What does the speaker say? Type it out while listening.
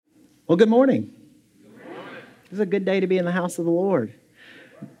Well, good morning. This is a good day to be in the house of the Lord.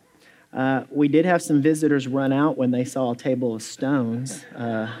 We did have some visitors run out when they saw a table of stones,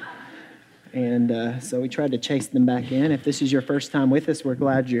 so we tried to chase them back in. If this is your first time with us, we're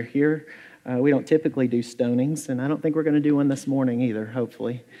glad you're here. We don't typically do stonings, and I don't think we're going to do one this morning either,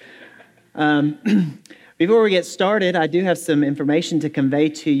 hopefully. Before we get started, I do have some information to convey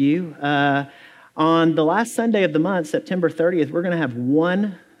to you. On the last Sunday of the month, September 30th, we're going to have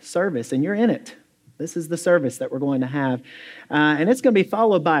one service, and you're in it. This is the service that we're going to have. And it's going to be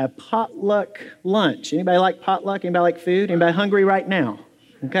followed by a potluck lunch. Anybody like potluck? Anybody like food? Anybody hungry right now?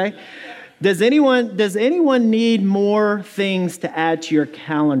 Okay. Does anyone need more things to add to your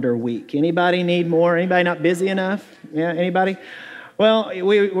calendar week? Anybody need more? Anybody not busy enough? Yeah, anybody? Well,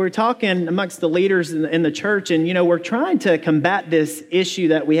 we're talking amongst the leaders in the church, and, we're trying to combat this issue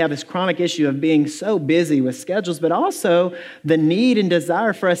that we have, this chronic issue of being so busy with schedules, but also the need and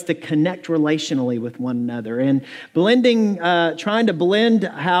desire for us to connect relationally with one another, and trying to blend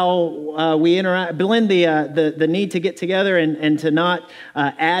how we interact, blend the need to get together and to not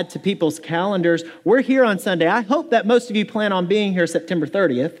add to people's calendars. We're here on Sunday. I hope that most of you plan on being here September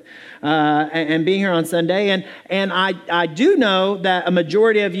 30th. And being here on Sunday. And I do know that a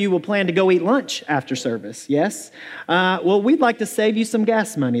majority of you will plan to go eat lunch after service, yes? Well, we'd like to save you some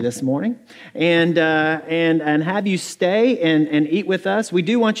gas money this morning and have you stay and eat with us. We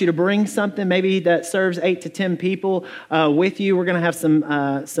do want you to bring something maybe that serves 8 to 10 people with you. We're going to have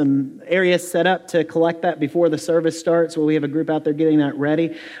some areas set up to collect that before the service starts, where we have a group out there getting that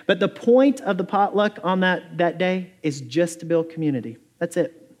ready. But the point of the potluck on that day is just to build community. That's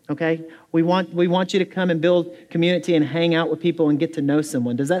it. Okay, we want you to come and build community and hang out with people and get to know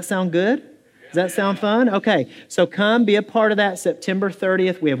someone. Does that sound good? Does that sound fun? Okay, so come be a part of that September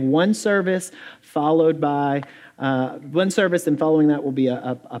 30th. We have one service followed by one service, and following that will be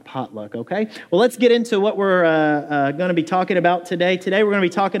a potluck, okay? Well, let's get into what we're going to be talking about today. Today we're going to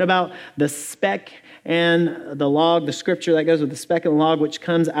be talking about the speck and the log, the scripture that goes with the speck and the log, which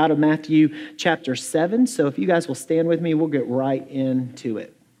comes out of Matthew chapter 7. So if you guys will stand with me, we'll get right into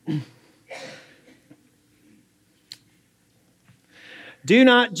it. Do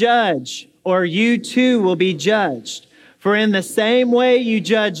not judge, or you too will be judged. For in the same way you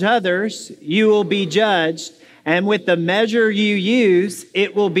judge others, you will be judged, and with the measure you use,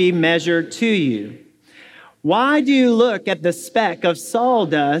 it will be measured to you. Why do you look at the speck of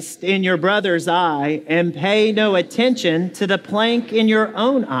sawdust in your brother's eye and pay no attention to the plank in your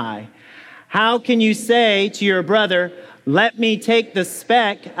own eye? How can you say to your brother, "Let me take the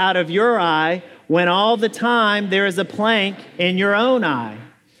speck out of your eye," when all the time there is a plank in your own eye?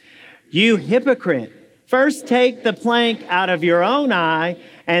 You hypocrite! First take the plank out of your own eye,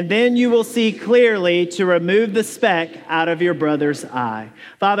 and then you will see clearly to remove the speck out of your brother's eye.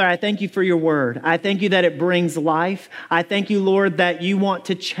 Father, I thank you for your word. I thank you that it brings life. I thank you, Lord, that you want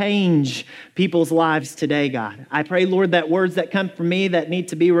to change people's lives today, God. I pray, Lord, that words that come from me that need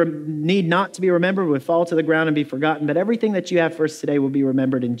not to be remembered would fall to the ground and be forgotten, but everything that you have for us today will be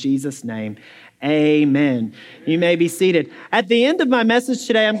remembered in Jesus' name. Amen. You may be seated. At the end of my message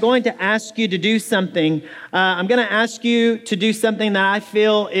today, I'm going to ask you to do something. I'm going to ask you to do something that I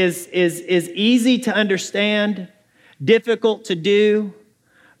feel is easy to understand, difficult to do,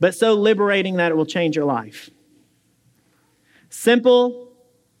 but so liberating that it will change your life. Simple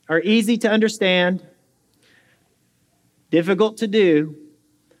or easy to understand, difficult to do,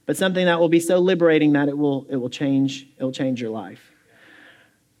 but something that will be so liberating that it will change your life.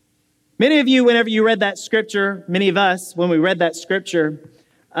 Many of you, whenever you read that scripture, many of us, when we read that scripture,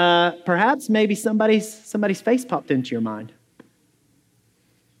 perhaps maybe somebody's face popped into your mind.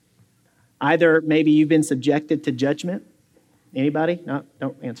 Either maybe you've been subjected to judgment. Anybody? No,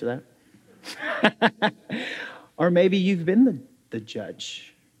 don't answer that. Or maybe you've been the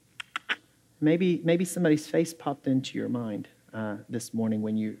judge. Maybe somebody's face popped into your mind this morning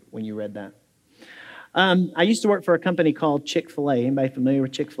when you read that. I used to work for a company called Chick-fil-A. Anybody familiar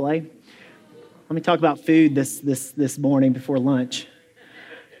with Chick-fil-A? Let me talk about food this morning before lunch.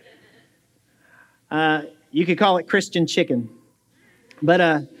 You could call it Christian chicken. But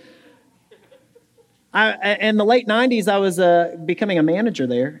in the late 90s, I was becoming a manager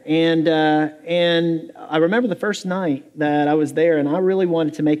there. And I remember the first night that I was there, and I really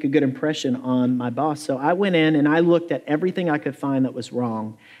wanted to make a good impression on my boss. So I went in and I looked at everything I could find that was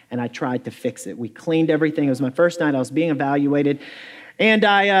wrong, and I tried to fix it. We cleaned everything. It was my first night. I was being evaluated. And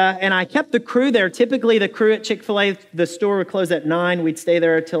I kept the crew there. Typically, the crew at Chick-fil-A, the store would close at 9. We'd stay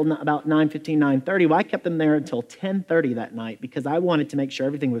there until about 9:15, 9:30. Well, I kept them there until 10:30 that night because I wanted to make sure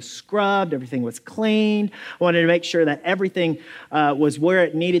everything was scrubbed, everything was cleaned. I wanted to make sure that everything was where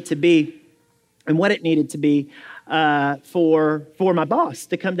it needed to be and what it needed to be for my boss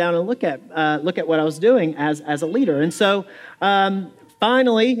to come down and look at what I was doing as a leader. And so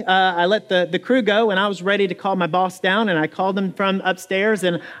finally, I let the crew go, and I was ready to call my boss down, and I called him from upstairs,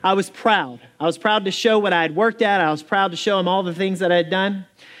 and I was proud. I was proud to show what I had worked at. I was proud to show him all the things that I had done.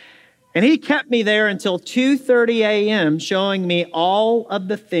 And he kept me there until 2:30 a.m., showing me all of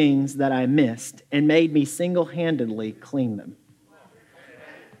the things that I missed and made me single-handedly clean them.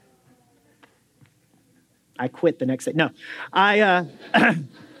 I quit the next day. No, and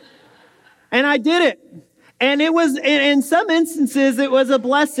I did it. And it was, in some instances, it was a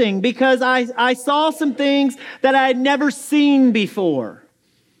blessing because I saw some things that I had never seen before.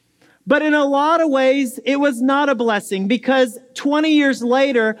 But in a lot of ways, it was not a blessing because 20 years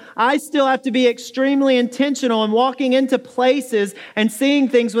later, I still have to be extremely intentional in walking into places and seeing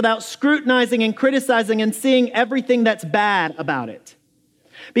things without scrutinizing and criticizing and seeing everything that's bad about it.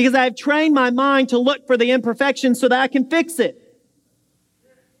 Because I've trained my mind to look for the imperfections so that I can fix it.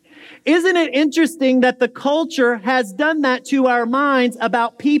 Isn't it interesting that the culture has done that to our minds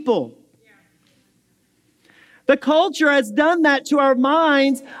about people? The culture has done that to our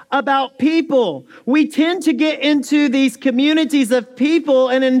minds about people. We tend to get into these communities of people,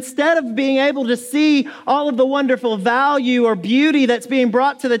 and instead of being able to see all of the wonderful value or beauty that's being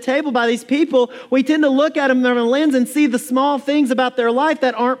brought to the table by these people, we tend to look at them through a lens and see the small things about their life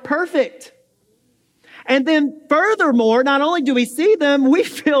that aren't perfect. And then furthermore, not only do we see them, we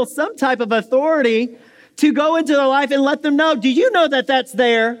feel some type of authority to go into their life and let them know, do you know that that's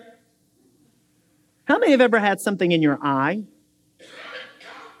there? How many have ever had something in your eye?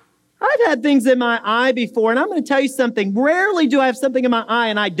 I've had things in my eye before, and I'm going to tell you something. Rarely do I have something in my eye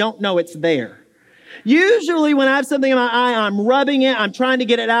and I don't know it's there. Usually when I have something in my eye, I'm rubbing it, I'm trying to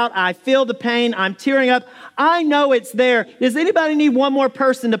get it out, I feel the pain, I'm tearing up. I know it's there. Does anybody need one more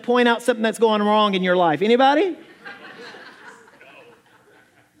person to point out something that's going wrong in your life? Anybody?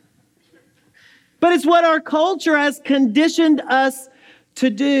 But it's what our culture has conditioned us to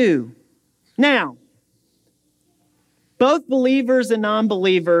do. Now, both believers and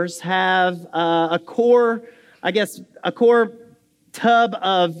non-believers have a core tub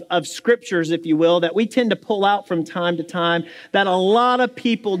of scriptures, if you will, that we tend to pull out from time to time that a lot of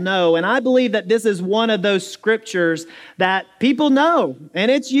people know. And I believe that this is one of those scriptures that people know, and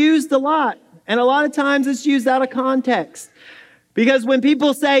it's used a lot. And a lot of times it's used out of context. Because when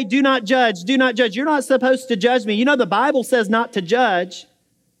people say, do not judge, you're not supposed to judge me. You know, the Bible says not to judge.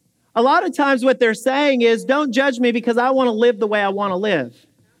 A lot of times what they're saying is, don't judge me because I want to live the way I want to live.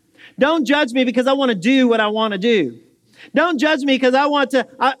 Don't judge me because I want to do what I want to do. Don't judge me because I want to,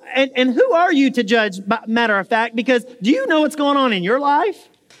 and who are you to judge, matter of fact, because do you know what's going on in your life?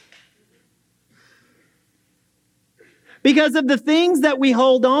 Because of the things that we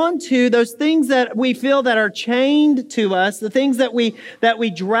hold on to, those things that we feel that are chained to us, the things that we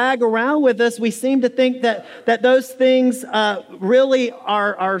drag around with us, we seem to think that those things really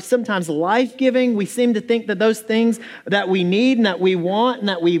are sometimes life-giving. We seem to think that those things that we need and that we want and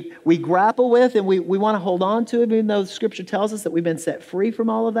that we grapple with and we want to hold on to, even though the Scripture tells us that we've been set free from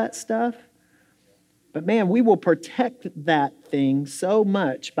all of that stuff. But man, we will protect that thing so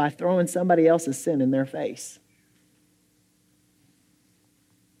much by throwing somebody else's sin in their face.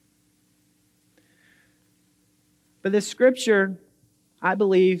 But this scripture, I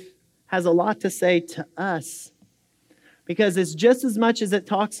believe, has a lot to say to us. Because it's just as much as it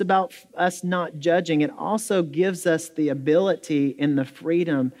talks about us not judging, it also gives us the ability and the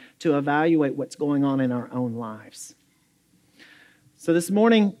freedom to evaluate what's going on in our own lives. So this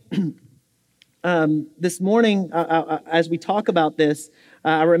morning, as we talk about this,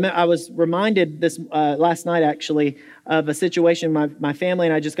 I was reminded this last night, actually, of a situation. My family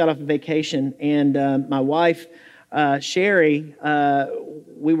and I just got off a vacation, and my wife, Sherry,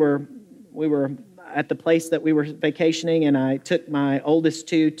 we were at the place that we were vacationing, and I took my oldest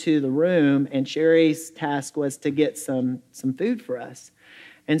two to the room, and Sherry's task was to get some food for us.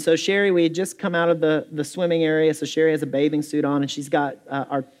 And so Sherry, we had just come out of the swimming area, so Sherry has a bathing suit on, and she's got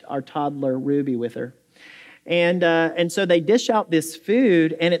our toddler Ruby with her. And so they dish out this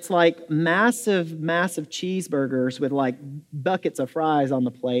food, and it's like massive cheeseburgers with like buckets of fries on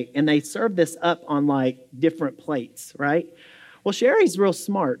the plate, and they serve this up on like different plates, right? Well, Sherry's real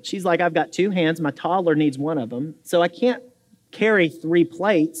smart. She's like, I've got two hands. My toddler needs one of them, so I can't carry 3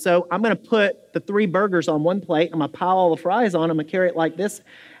 plates. So I'm going to put the 3 burgers on one plate. I'm going to pile all the fries on. I'm going to carry it like this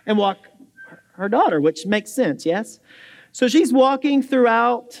and walk her daughter, which makes sense, yes? So she's walking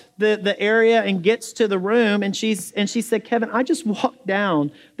throughout the area and gets to the room, and she said, Kevin, I just walked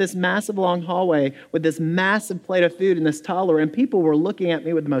down this massive long hallway with this massive plate of food and this toddler, and people were looking at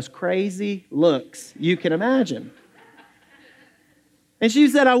me with the most crazy looks you can imagine. And she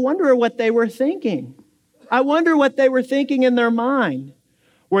said, I wonder what they were thinking. I wonder what they were thinking in their mind.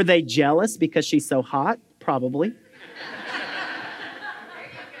 Were they jealous because she's so hot? Probably.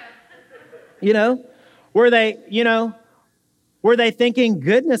 Were they thinking,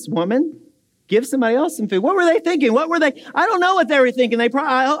 goodness, woman, give somebody else some food? What were they thinking? I don't know what they were thinking.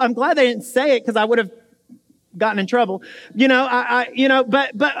 I'm glad they didn't say it because I would have gotten in trouble.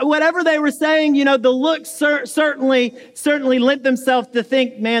 But whatever they were saying, the looks certainly lent themselves to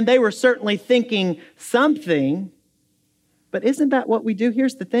think, man, they were certainly thinking something. But isn't that what we do?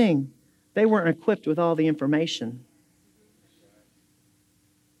 Here's the thing. They weren't equipped with all the information.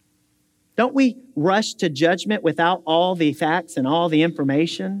 Don't we rush to judgment without all the facts and all the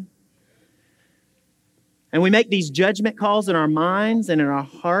information? And we make these judgment calls in our minds and in our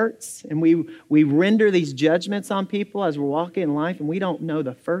hearts, and we render these judgments on people as we're walking in life, and we don't know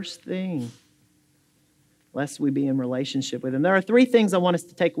the first thing, lest we be in relationship with Him. There are 3 things I want us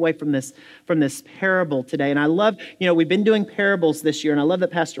to take away from this parable today. And I love, we've been doing parables this year, and I love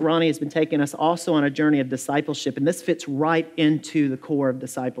that Pastor Ronnie has been taking us also on a journey of discipleship, and this fits right into the core of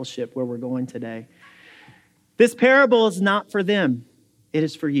discipleship where we're going today. This parable is not for them. It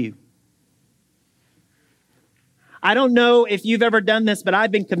is for you. I don't know if you've ever done this, but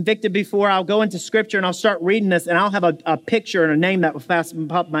I've been convicted before. I'll go into Scripture and I'll start reading this, and I'll have a picture and a name that will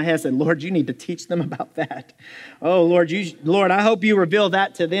pop in my head and say, Lord, you need to teach them about that. Oh, Lord, I hope you reveal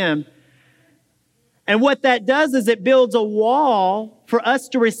that to them. And what that does is it builds a wall for us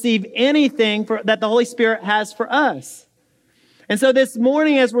to receive anything that the Holy Spirit has for us. And so this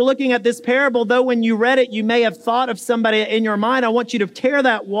morning, as we're looking at this parable, though when you read it, you may have thought of somebody in your mind, I want you to tear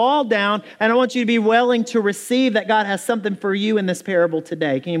that wall down, and I want you to be willing to receive that God has something for you in this parable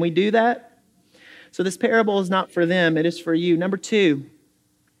today. Can we do that? So this parable is not for them, it is for you. Number 2,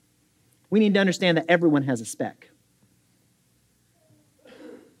 we need to understand that everyone has a speck.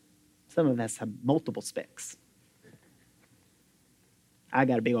 Some of us have multiple specks. I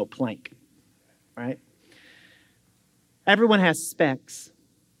got a big old plank, right? Everyone has specks.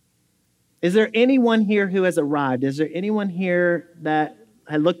 Is there anyone here who has arrived? Is there anyone here that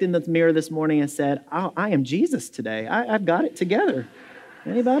had looked in the mirror this morning and said, oh, I am Jesus today. I've got it together.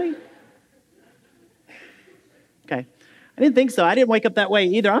 Anybody? Okay. I didn't think so. I didn't wake up that way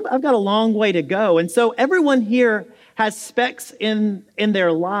either. I've got a long way to go. And so everyone here has specks in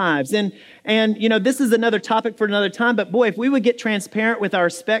their lives. And this is another topic for another time. But boy, if we would get transparent with our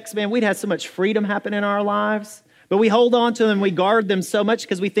specks, man, we'd have so much freedom happen in our lives. But we hold on to them, we guard them so much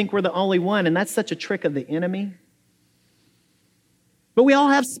because we think we're the only one, and that's such a trick of the enemy. But we all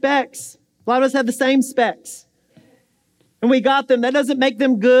have specks. A lot of us have the same specks. And we got them. That doesn't make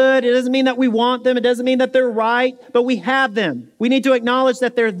them good. It doesn't mean that we want them. It doesn't mean that they're right, but we have them. We need to acknowledge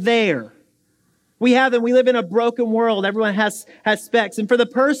that they're there. We have them. We live in a broken world. Everyone has specks. And for the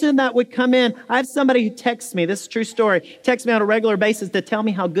person that would come in, I have somebody who texts me, this is a true story, texts me on a regular basis to tell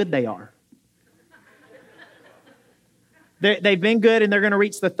me how good they are. They've been good, and they're going to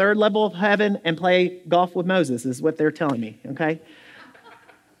reach the 3rd level of heaven and play golf with Moses, is what they're telling me, okay?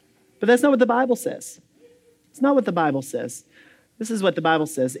 But that's not what the Bible says. It's not what the Bible says. This is what the Bible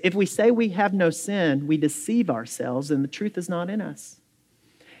says. If we say we have no sin, we deceive ourselves, and the truth is not in us.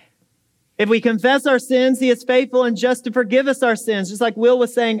 If we confess our sins, He is faithful and just to forgive us our sins, just like Will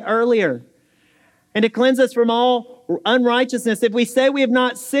was saying earlier, and to cleanse us from all unrighteousness. If we say we have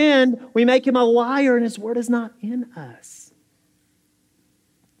not sinned, we make Him a liar, and His word is not in us.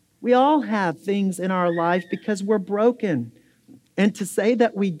 We all have things in our life because we're broken. And to say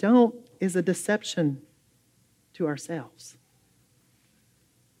that we don't is a deception to ourselves.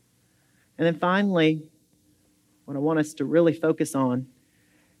 And then finally, what I want us to really focus on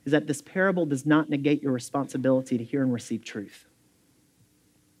is that this parable does not negate your responsibility to hear and receive truth.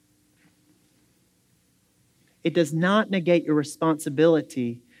 It does not negate your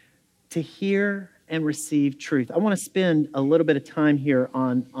responsibility to hear and receive truth. I want to spend a little bit of time here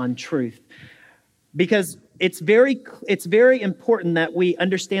on truth because it's very important that we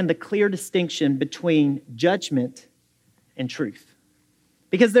understand the clear distinction between judgment and truth.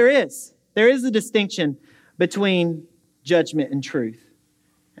 Because there is a distinction between judgment and truth.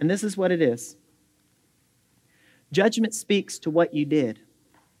 And this is what it is. Judgment speaks to what you did.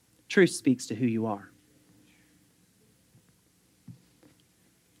 Truth speaks to who you are.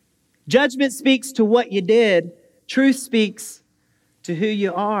 Judgment speaks to what you did. Truth speaks to who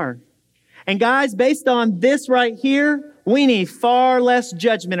you are. And guys, based on this right here, we need far less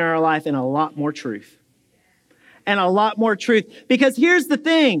judgment in our life and a lot more truth. And a lot more truth. Because here's the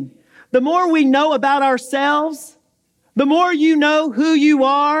thing. The more we know about ourselves, the more you know who you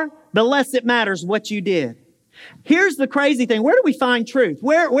are, the less it matters what you did. Here's the crazy thing. Where do we find truth?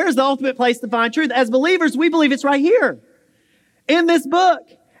 Where's the ultimate place to find truth? As believers, we believe it's right here in this book.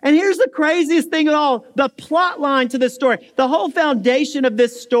 And here's the craziest thing of all. The plot line to this story. The whole foundation of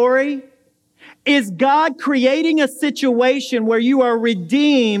this story is God creating a situation where you are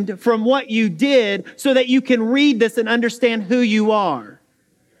redeemed from what you did so that you can read this and understand who you are.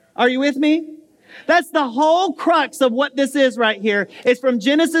 Are you with me? That's the whole crux of what this is right here. It's from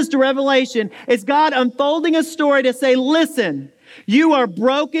Genesis to Revelation. It's God unfolding a story to say, listen, you are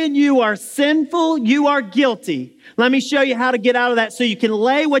broken, you are sinful, you are guilty. Let me show you how to get out of that so you can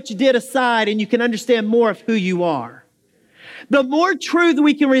lay what you did aside and you can understand more of who you are. The more truth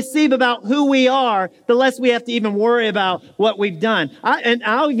we can receive about who we are, the less we have to even worry about what we've done. And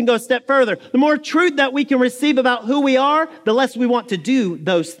I'll even go a step further. The more truth that we can receive about who we are, the less we want to do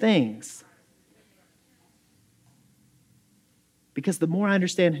those things. Because the more I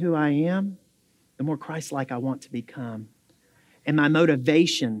understand who I am, the more Christ-like I want to become. And my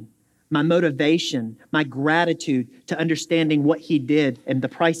motivation, my gratitude to understanding what He did and the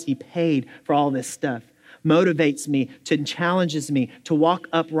price He paid for all this stuff motivates me, challenges me to walk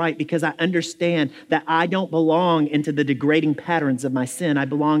upright because I understand that I don't belong into the degrading patterns of my sin. I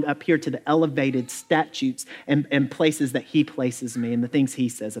belong up here to the elevated statutes and places that He places me and the things He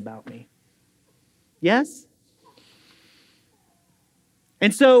says about me. Yes?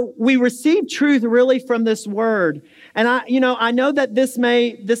 And so we receive truth really from this word. And I know that this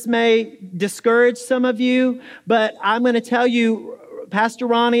may discourage some of you, but I'm going to tell you, Pastor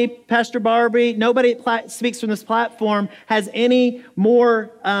Ronnie, Pastor Barbie, nobody that speaks from this platform has any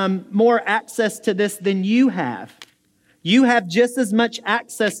more access to this than you have. You have just as much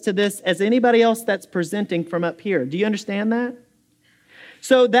access to this as anybody else that's presenting from up here. Do you understand that?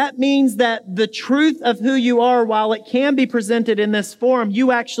 So that means that the truth of who you are, while it can be presented in this form,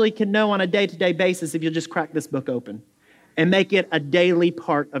 you actually can know on a day-to-day basis if you'll just crack this book open and make it a daily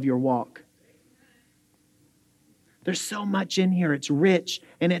part of your walk. There's so much in here. It's rich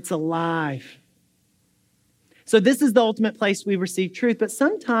and it's alive. So this is the ultimate place we receive truth. But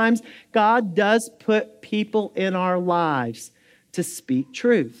sometimes God does put people in our lives to speak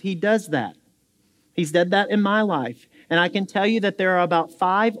truth. He does that. He's done that in my life. And I can tell you that there are about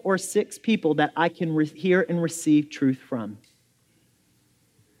 5 or 6 people that I can hear and receive truth from.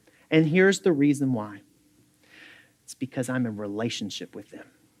 And here's the reason why. It's because I'm in relationship with them.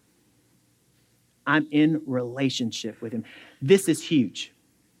 I'm in relationship with Him. This is huge.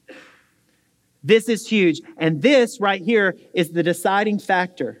 This is huge. And this right here is the deciding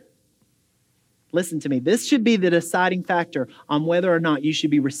factor. Listen to me. This should be the deciding factor on whether or not you should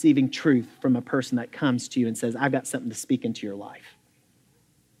be receiving truth from a person that comes to you and says, I've got something to speak into your life.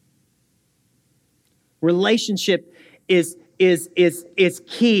 Relationship is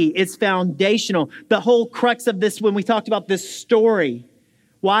key. It's foundational. The whole crux of this, when we talked about this story,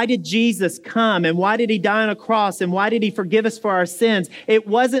 why did Jesus come and why did He die on a cross and why did He forgive us for our sins? It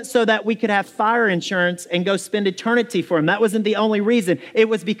wasn't so that we could have fire insurance and go spend eternity for Him. That wasn't the only reason. It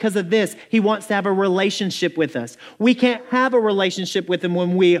was because of this. He wants to have a relationship with us. We can't have a relationship with Him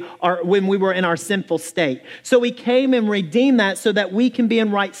when we were in our sinful state. So He came and redeemed that so that we can be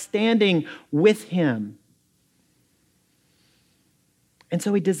in right standing with Him. And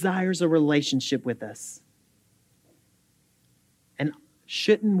so He desires a relationship with us. And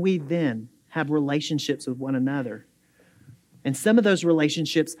shouldn't we then have relationships with one another? And some of those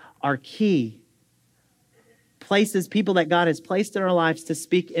relationships are key. Places, people that God has placed in our lives to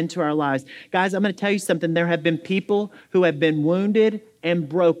speak into our lives. Guys, I'm going to tell you something. There have been people who have been wounded and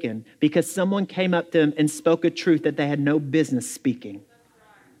broken because someone came up to them and spoke a truth that they had no business speaking.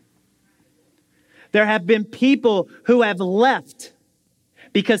 There have been people who have left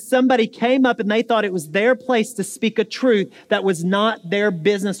because somebody came up and they thought it was their place to speak a truth that was not their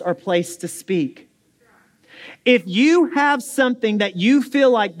business or place to speak. If you have something that you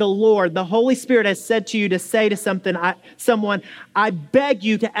feel like the Lord, the Holy Spirit has said to you to say to someone, I beg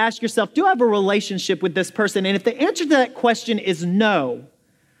you to ask yourself, do I have a relationship with this person? And if the answer to that question is no,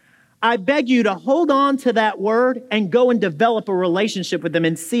 I beg you to hold on to that word and go and develop a relationship with them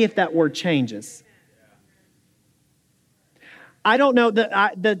and see if that word changes. I don't know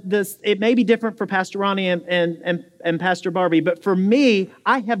that it may be different for Pastor Ronnie and Pastor Barbie, but for me,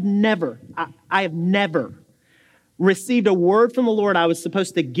 I have never received a word from the Lord I was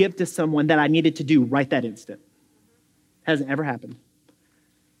supposed to give to someone that I needed to do right that instant. Hasn't ever happened.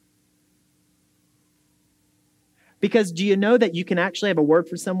 Because do you know that you can actually have a word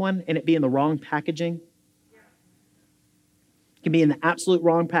for someone and it be in the wrong packaging? It can be in the absolute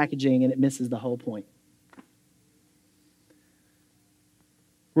wrong packaging and it misses the whole point.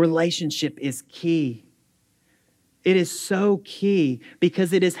 Relationship is key. It is so key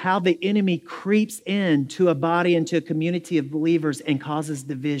because it is how the enemy creeps into a body, into a community of believers and causes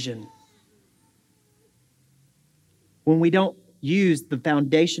division. When we don't use the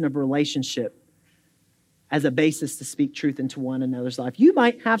foundation of relationship as a basis to speak truth into one another's life. You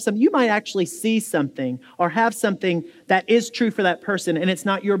might actually see something or have something that is true for that person, and it's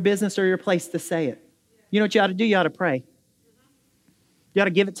not your business or your place to say it. You know what you ought to do? You ought to pray. You ought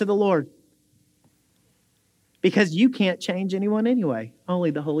to give it to the Lord. Because you can't change anyone anyway.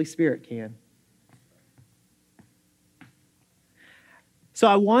 Only the Holy Spirit can. So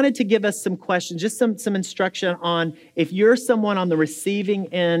I wanted to give us some questions, just some instruction on if you're someone on the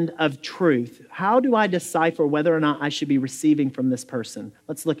receiving end of truth, how do I decipher whether or not I should be receiving from this person?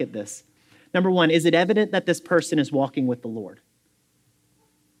 Let's look at this. Number one, is it evident that this person is walking with the Lord?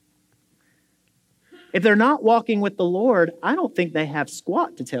 If they're not walking with the Lord, I don't think they have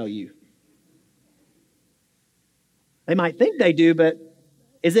squat to tell you. They might think they do, but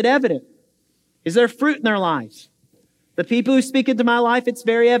is it evident? Is there fruit in their lives? The people who speak into my life, it's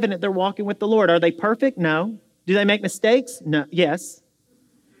very evident they're walking with the Lord. Are they perfect? No. Do they make mistakes? No. Yes.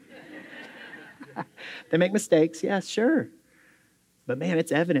 They make mistakes. Yes, sure. But man,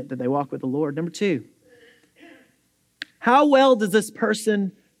 it's evident that they walk with the Lord. Number two, how well does this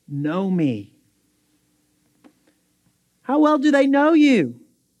person know me? How well do they know you?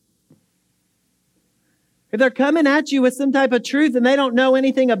 If they're coming at you with some type of truth and they don't know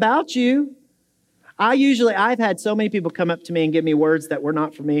anything about you, I've had so many people come up to me and give me words that were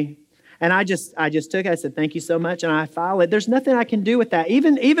not for me. And I just took it. I said, thank you so much. And I file it. There's nothing I can do with that.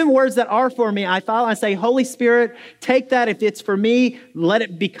 Even words that are for me, I file. I say, Holy Spirit, take that. If it's for me, let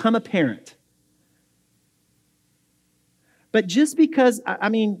it become apparent. But just because,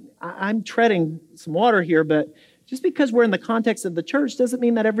 I'm treading some water here, but just because we're in the context of the church doesn't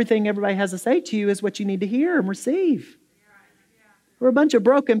mean that everything everybody has to say to you is what you need to hear and receive. We're a bunch of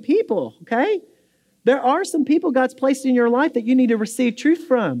broken people, okay? There are some people God's placed in your life that you need to receive truth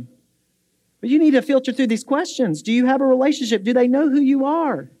from. But you need to filter through these questions. Do you have a relationship? Do they know who you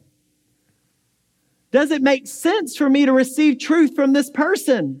are? Does it make sense for me to receive truth from this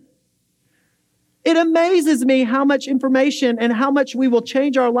person? It amazes me how much information and how much we will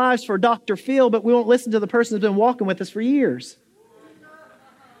change our lives for Dr. Phil, but we won't listen to the person who's been walking with us for years.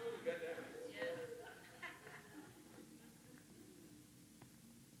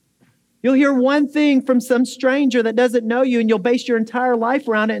 You'll hear one thing from some stranger that doesn't know you, and you'll base your entire life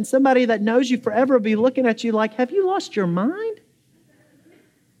around it, and somebody that knows you forever will be looking at you like, have you lost your mind?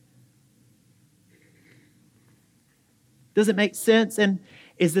 Does it make sense? And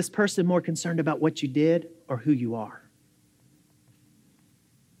is this person more concerned about what you did or who you are?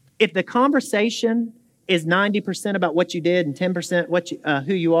 If the conversation is 90% about what you did and 10%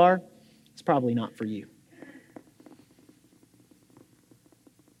 who you are, it's probably not for you.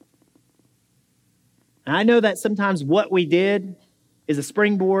 And I know that sometimes what we did is a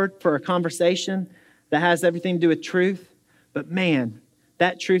springboard for a conversation that has everything to do with truth. But man,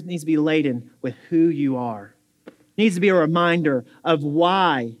 that truth needs to be laden with who you are. It needs to be a reminder of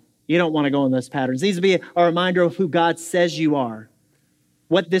why you don't want to go in those patterns. It needs to be a reminder of who God says you are.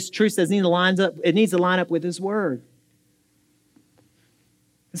 What this truth says it needs to line up with His Word.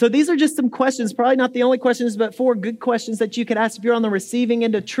 So these are just some questions, probably not the only questions, but 4 good questions that you could ask if you're on the receiving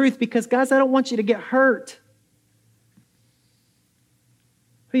end of truth, because guys, I don't want you to get hurt.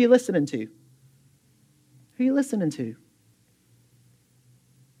 Who are you listening to? Who are you listening to?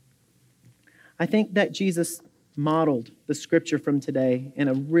 I think that Jesus modeled the scripture from today in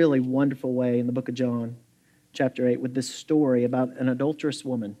a really wonderful way in the book of John, chapter 8, with this story about an adulterous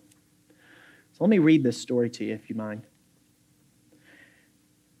woman. So let me read this story to you, if you mind.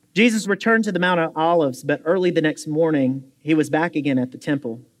 Jesus returned to the Mount of Olives, but early the next morning, he was back again at the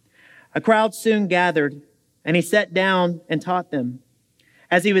temple. A crowd soon gathered, and he sat down and taught them.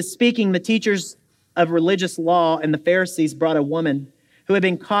 As he was speaking, the teachers of religious law and the Pharisees brought a woman who had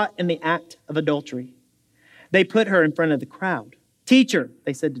been caught in the act of adultery. They put her in front of the crowd. "Teacher,"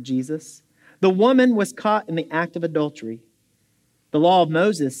 they said to Jesus, "the woman was caught in the act of adultery. The law of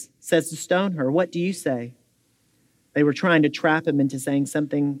Moses says to stone her. What do you say?" They were trying to trap him into saying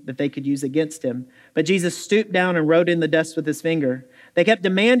something that they could use against him. But Jesus stooped down and wrote in the dust with his finger. They kept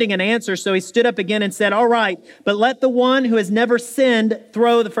demanding an answer, so he stood up again and said, "All right, but let the one who has never sinned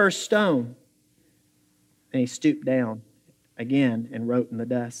throw the first stone." And he stooped down again and wrote in the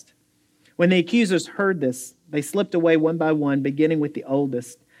dust. When the accusers heard this, they slipped away one by one, beginning with the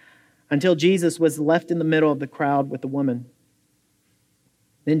oldest, until Jesus was left in the middle of the crowd with the woman.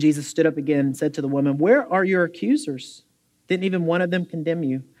 Then Jesus stood up again and said to the woman, "Where are your accusers? Didn't even one of them condemn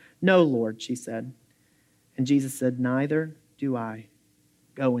you?" "No, Lord," she said. And Jesus said, "Neither do I.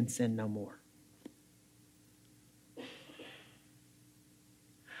 Go and sin no more."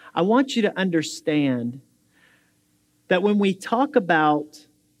 I want you to understand that when we talk about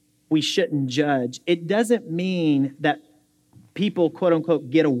we shouldn't judge, it doesn't mean that people, quote unquote,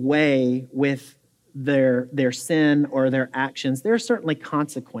 get away with their sin or their actions. There are certainly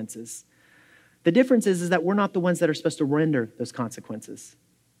consequences. The difference is that we're not the ones that are supposed to render those consequences.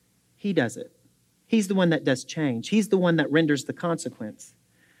 He does it. He's the one that does change. He's the one that renders the consequence.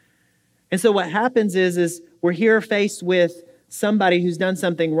 And so what happens is we're here faced with somebody who's done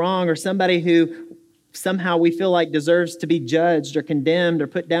something wrong, or somebody who somehow we feel like deserves to be judged or condemned or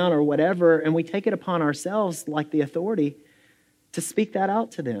put down or whatever, and we take it upon ourselves, like the authority, to speak that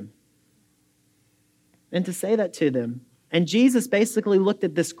out to them and to say that to them. And Jesus basically looked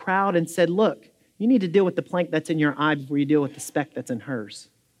at this crowd and said, "Look, you need to deal with the plank that's in your eye before you deal with the speck that's in hers."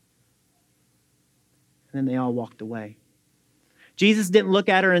 And then they all walked away. Jesus didn't look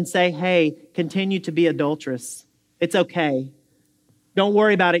at her and say, "Hey, continue to be adulterous. It's okay. Don't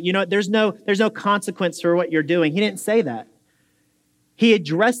worry about it. You know, there's no consequence for what you're doing." He didn't say that. He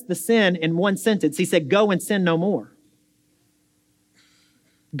addressed the sin in one sentence. He said, "Go and sin no more.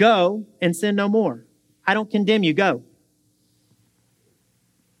 Go and sin no more. I don't condemn you. Go."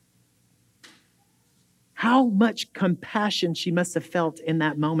 How much compassion she must have felt in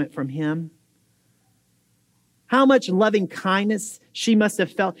that moment from him. How much loving kindness she must have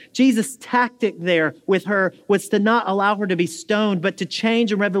felt. Jesus' tactic there with her was to not allow her to be stoned, but to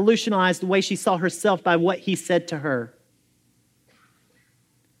change and revolutionize the way she saw herself by what he said to her.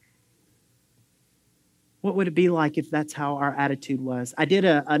 What would it be like if that's how our attitude was? I did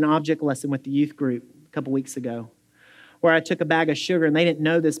an object lesson with the youth group a couple weeks ago, where I took a bag of sugar, and they didn't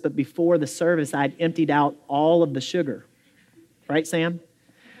know this, but before the service, I'd emptied out all of the sugar. Right, Sam?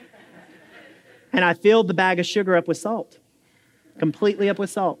 And I filled the bag of sugar up with salt, completely up with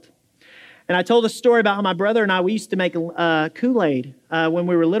salt. And I told a story about how my brother and I, we used to make Kool-Aid when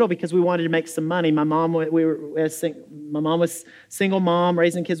we were little because we wanted to make some money. My mom was single mom,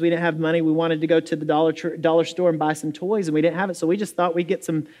 raising kids. We didn't have money. We wanted to go to the dollar store and buy some toys, and we didn't have it. So we just thought we'd get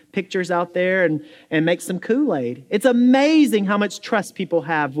some pictures out there and make some Kool-Aid. It's amazing how much trust people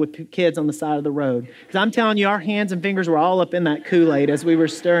have with kids on the side of the road. Because I'm telling you, our hands and fingers were all up in that Kool-Aid as we were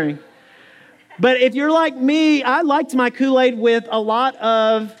stirring. But if you're like me, I liked my Kool-Aid with a lot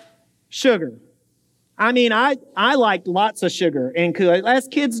of sugar. I mean, I liked lots of sugar in Kool-Aid, as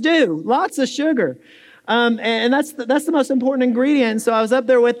kids do, lots of sugar. And that's the most important ingredient. And so I was up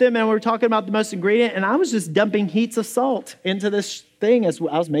there with them, and we were talking about the most ingredient, and I was just dumping heaps of salt into this thing as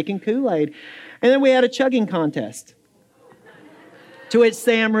I was making Kool-Aid. And then we had a chugging contest, to which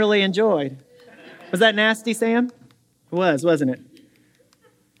Sam really enjoyed. Was that nasty, Sam? It was, wasn't it?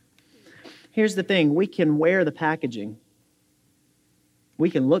 Here's the thing. We can wear the packaging. We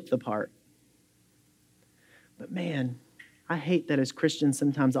can look the part. But man, I hate that as Christians,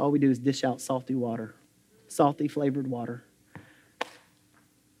 sometimes all we do is dish out salty water, salty flavored water.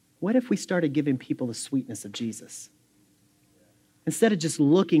 What if we started giving people the sweetness of Jesus? Instead of just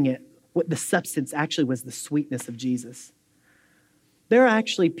looking at what the substance actually was, the sweetness of Jesus. There are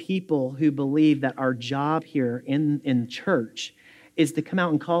actually people who believe that our job here in church is to come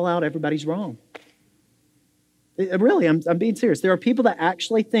out and call out everybody's wrong. Really, I'm being serious. There are people that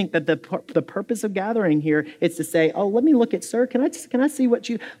actually think that the purpose of gathering here is to say, "Oh, let me look at, sir. Can I see what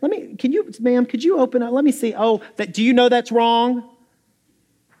you? Ma'am, could you open up? Let me see. Oh, do you know that's wrong?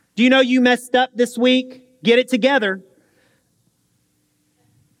 Do you know you messed up this week? Get it together."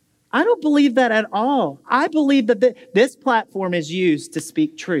 I don't believe that at all. I believe that this platform is used to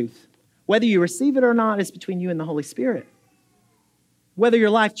speak truth. Whether you receive it or not is between you and the Holy Spirit. Whether your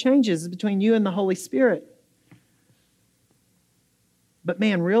life changes is between you and the Holy Spirit. But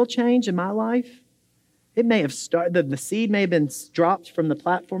man, real change in my life, it may have started, the seed may have been dropped from the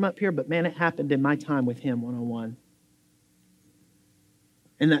platform up here, but man, it happened in my time with him one-on-one.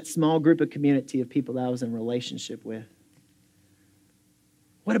 In that small group of community of people that I was in relationship with.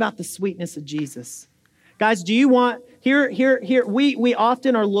 What about the sweetness of Jesus? Guys, do you want, we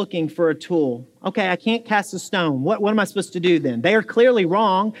often are looking for a tool. Okay, I can't cast a stone. What am I supposed to do then? They are clearly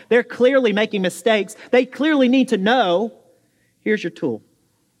wrong. They're clearly making mistakes. They clearly need to know. Here's your tool.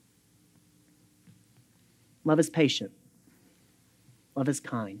 Love is patient. Love is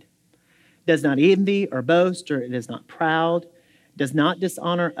kind. It does not envy or boast, or it is not proud. It does not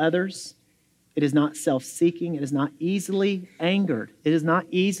dishonor others. It is not self-seeking. It is not easily angered. It is not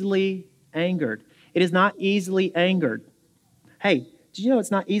easily angered. It is not easily angered. Hey, did you know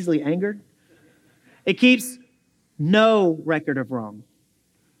it's not easily angered? It keeps no record of wrong.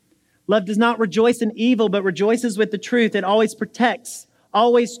 Love does not rejoice in evil, but rejoices with the truth. It always protects,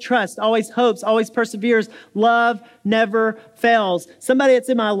 always trusts, always hopes, always perseveres. Love never fails. Somebody that's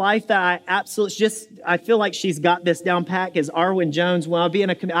in my life that I feel like she's got this down pat is Arwen Jones. Well,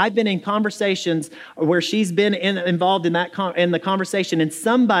 I've been in conversations where she's been involved in in the conversation, and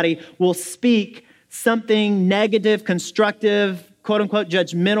somebody will speak something negative, constructive, quote unquote,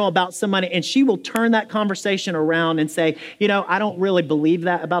 judgmental about somebody, and she will turn that conversation around and say, I don't really believe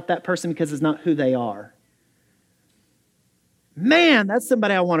that about that person because it's not who they are. Man, that's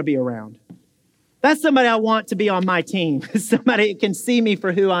somebody I want to be around. That's somebody I want to be on my team. Somebody who can see me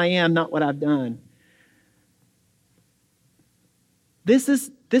for who I am, not what I've done. This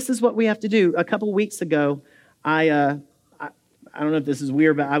is what we have to do. A couple weeks ago, I don't know if this is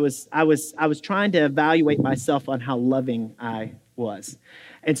weird, but I was trying to evaluate myself on how loving I was.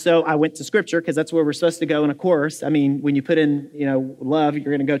 And so I went to Scripture because that's where we're supposed to go in a course. I mean, when you put in, love, you're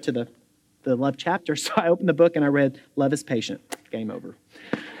going to go to the love chapter. So I opened the book and I read, love is patient. Game over.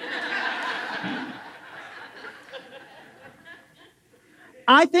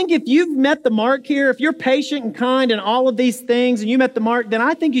 I think if you've met the mark here, if you're patient and kind and all of these things and you met the mark, then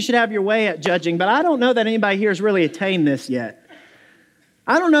I think you should have your way at judging. But I don't know that anybody here has really attained this yet.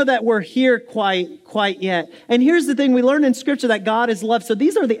 I don't know that we're here quite yet. And here's the thing, we learn in Scripture that God is love. So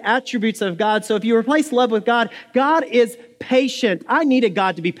these are the attributes of God. So if you replace love with God, God is patient. I needed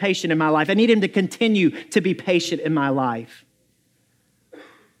God to be patient in my life. I need Him to continue to be patient in my life.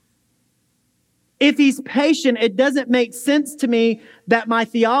 If He's patient, it doesn't make sense to me that my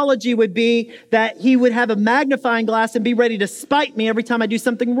theology would be that He would have a magnifying glass and be ready to spite me every time I do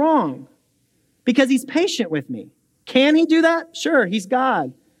something wrong. Because He's patient with me. Can He do that? Sure, He's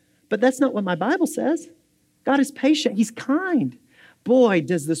God. But that's not what my Bible says. God is patient. He's kind. Boy,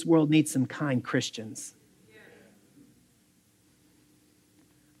 does this world need some kind Christians.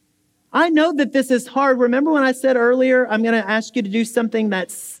 I know that this is hard. Remember when I said earlier, I'm going to ask you to do something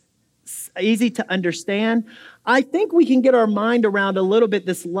that's easy to understand? I think we can get our mind around a little bit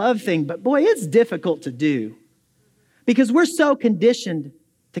this love thing, but boy, it's difficult to do because we're so conditioned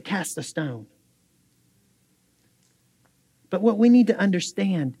to cast a stone. But what we need to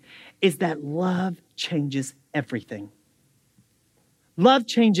understand is that love changes everything. Love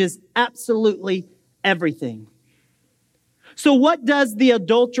changes absolutely everything. So what does the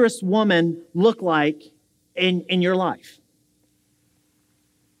adulterous woman look like in your life?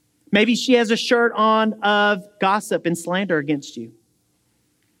 Maybe she has a shirt on of gossip and slander against you.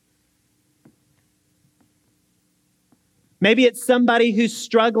 Maybe it's somebody who's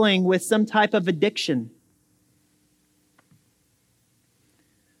struggling with some type of addiction.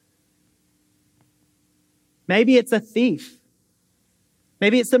 Maybe it's a thief.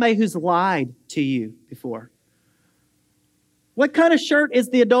 Maybe it's somebody who's lied to you before. What kind of shirt is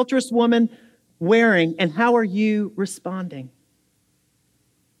the adulterous woman wearing, and how are you responding?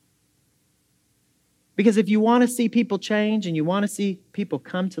 Because if you want to see people change and you want to see people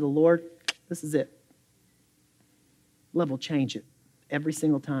come to the Lord, this is it. Love will change it every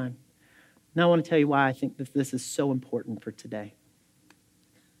single time. Now I want to tell you why I think that this is so important for today.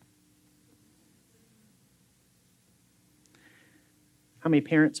 How many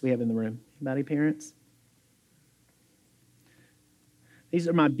parents we have in the room? Anybody parents? These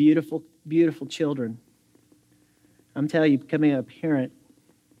are my beautiful, beautiful children. I'm telling you, becoming a parent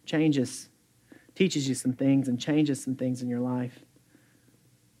teaches you some things and changes some things in your life.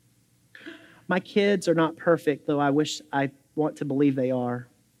 My kids are not perfect, though I want to believe they are.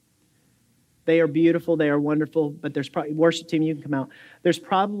 They are beautiful, they are wonderful, but there's probably, worship team, you can come out. There's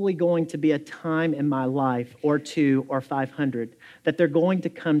probably going to be a time in my life, or 2 or 500, that they're going to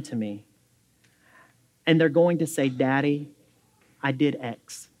come to me and they're going to say, Daddy, I did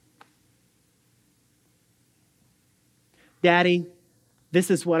X. Daddy,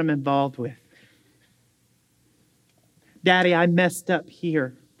 this is what I'm involved with. Daddy, I messed up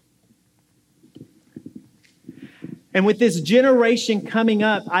here. And with this generation coming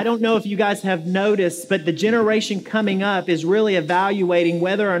up, I don't know if you guys have noticed, but the generation coming up is really evaluating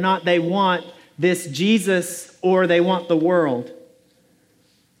whether or not they want this Jesus or they want the world.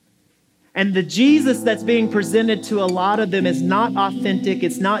 And the Jesus that's being presented to a lot of them is not authentic,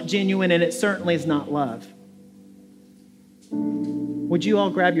 it's not genuine, and it certainly is not love. Would you all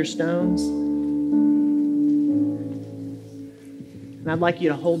grab your stones? And I'd like you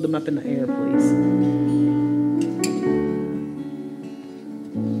to hold them up in the air, please.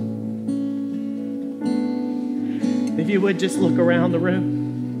 If you would just look around the room.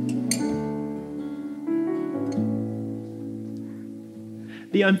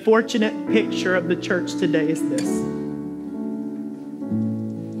 The unfortunate picture of the church today is this.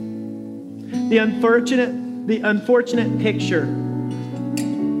 The unfortunate picture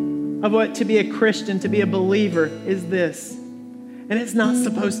of what to be a Christian, to be a believer, is this. And it's not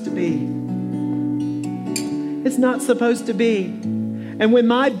supposed to be. It's not supposed to be. And when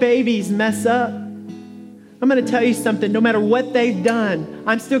my babies mess up, I'm going to tell you something. No matter what they've done,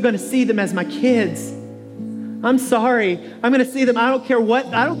 I'm still going to see them as my kids. I'm sorry. I'm going to see them. I don't care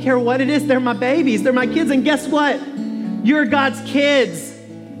what it is. They're my babies. They're my kids. And guess what? You're God's kids.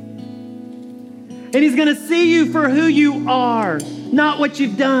 And He's going to see you for who you are, not what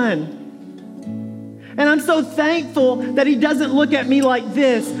you've done. And I'm so thankful that He doesn't look at me like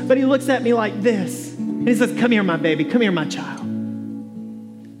this, but He looks at me like this. And He says, come here, my baby. Come here, my child.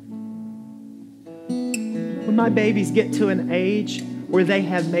 When my babies get to an age where they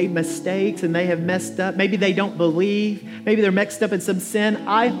have made mistakes and they have messed up, maybe they don't believe, maybe they're mixed up in some sin,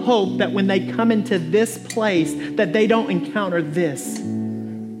 I hope that when they come into this place that they don't encounter this,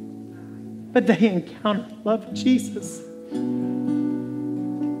 but they encounter the love of Jesus.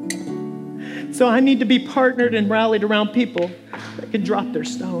 So I need to be partnered and rallied around people that can drop their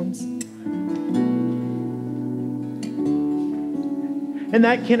stones. And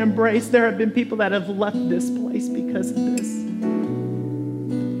that can embrace, there have been people that have left this place because of this.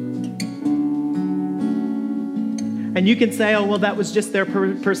 And you can say, oh, well, that was just their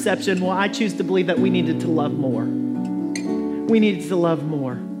perception. Well, I choose to believe that we needed to love more. We needed to love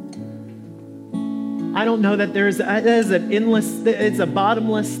more. I don't know that it's a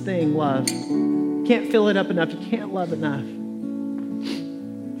bottomless thing, love. You can't fill it up enough. You can't love enough.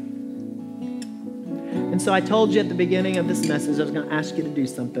 And so I told you at the beginning of this message, I was going to ask you to do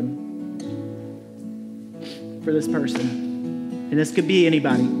something for this person. And this could be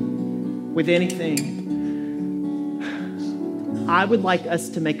anybody with anything. I would like us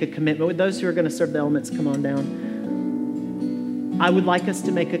to make a commitment. With those who are going to serve the elements, come on down. I would like us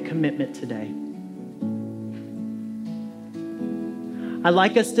to make a commitment today. I'd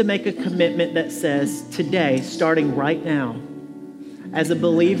like us to make a commitment that says, today, starting right now, as a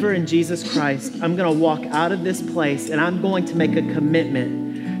believer in Jesus Christ, I'm going to walk out of this place and I'm going to make a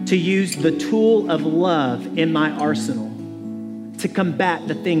commitment to use the tool of love in my arsenal to combat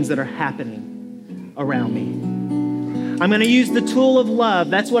the things that are happening around me. I'm going to use the tool of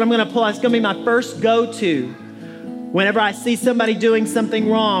love. That's what I'm going to pull. That's going to be my first go-to. Whenever I see somebody doing something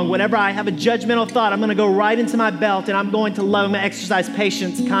wrong, whenever I have a judgmental thought, I'm going to go right into my belt and I'm going to love. I'm going to exercise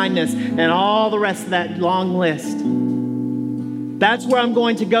patience, kindness, and all the rest of that long list. That's where I'm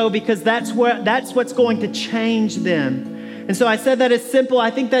going to go because that's what's going to change them. And so I said that it's simple.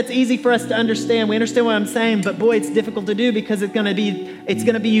 I think that's easy for us to understand. We understand what I'm saying, but boy, it's difficult to do because it's going to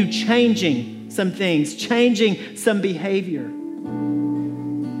be you changing some things, changing some behavior.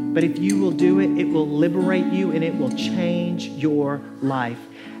 But if you will do it, it will liberate you and it will change your life.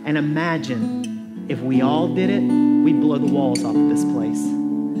 And imagine if we all did it, we'd blow the walls off of this place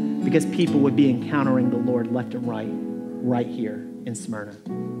because people would be encountering the Lord left and right here in Smyrna.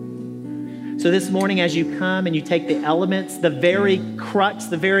 So this morning, as you come and you take the elements, the very crux,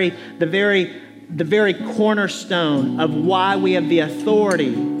 the very cornerstone of why we have the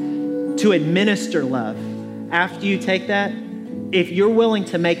authority to administer love, after you take that, if you're willing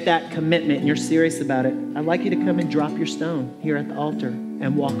to make that commitment and you're serious about it, I'd like you to come and drop your stone here at the altar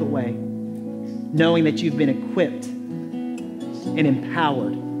and walk away, knowing that you've been equipped and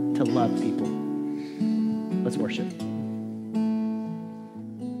empowered to love people. Let's worship.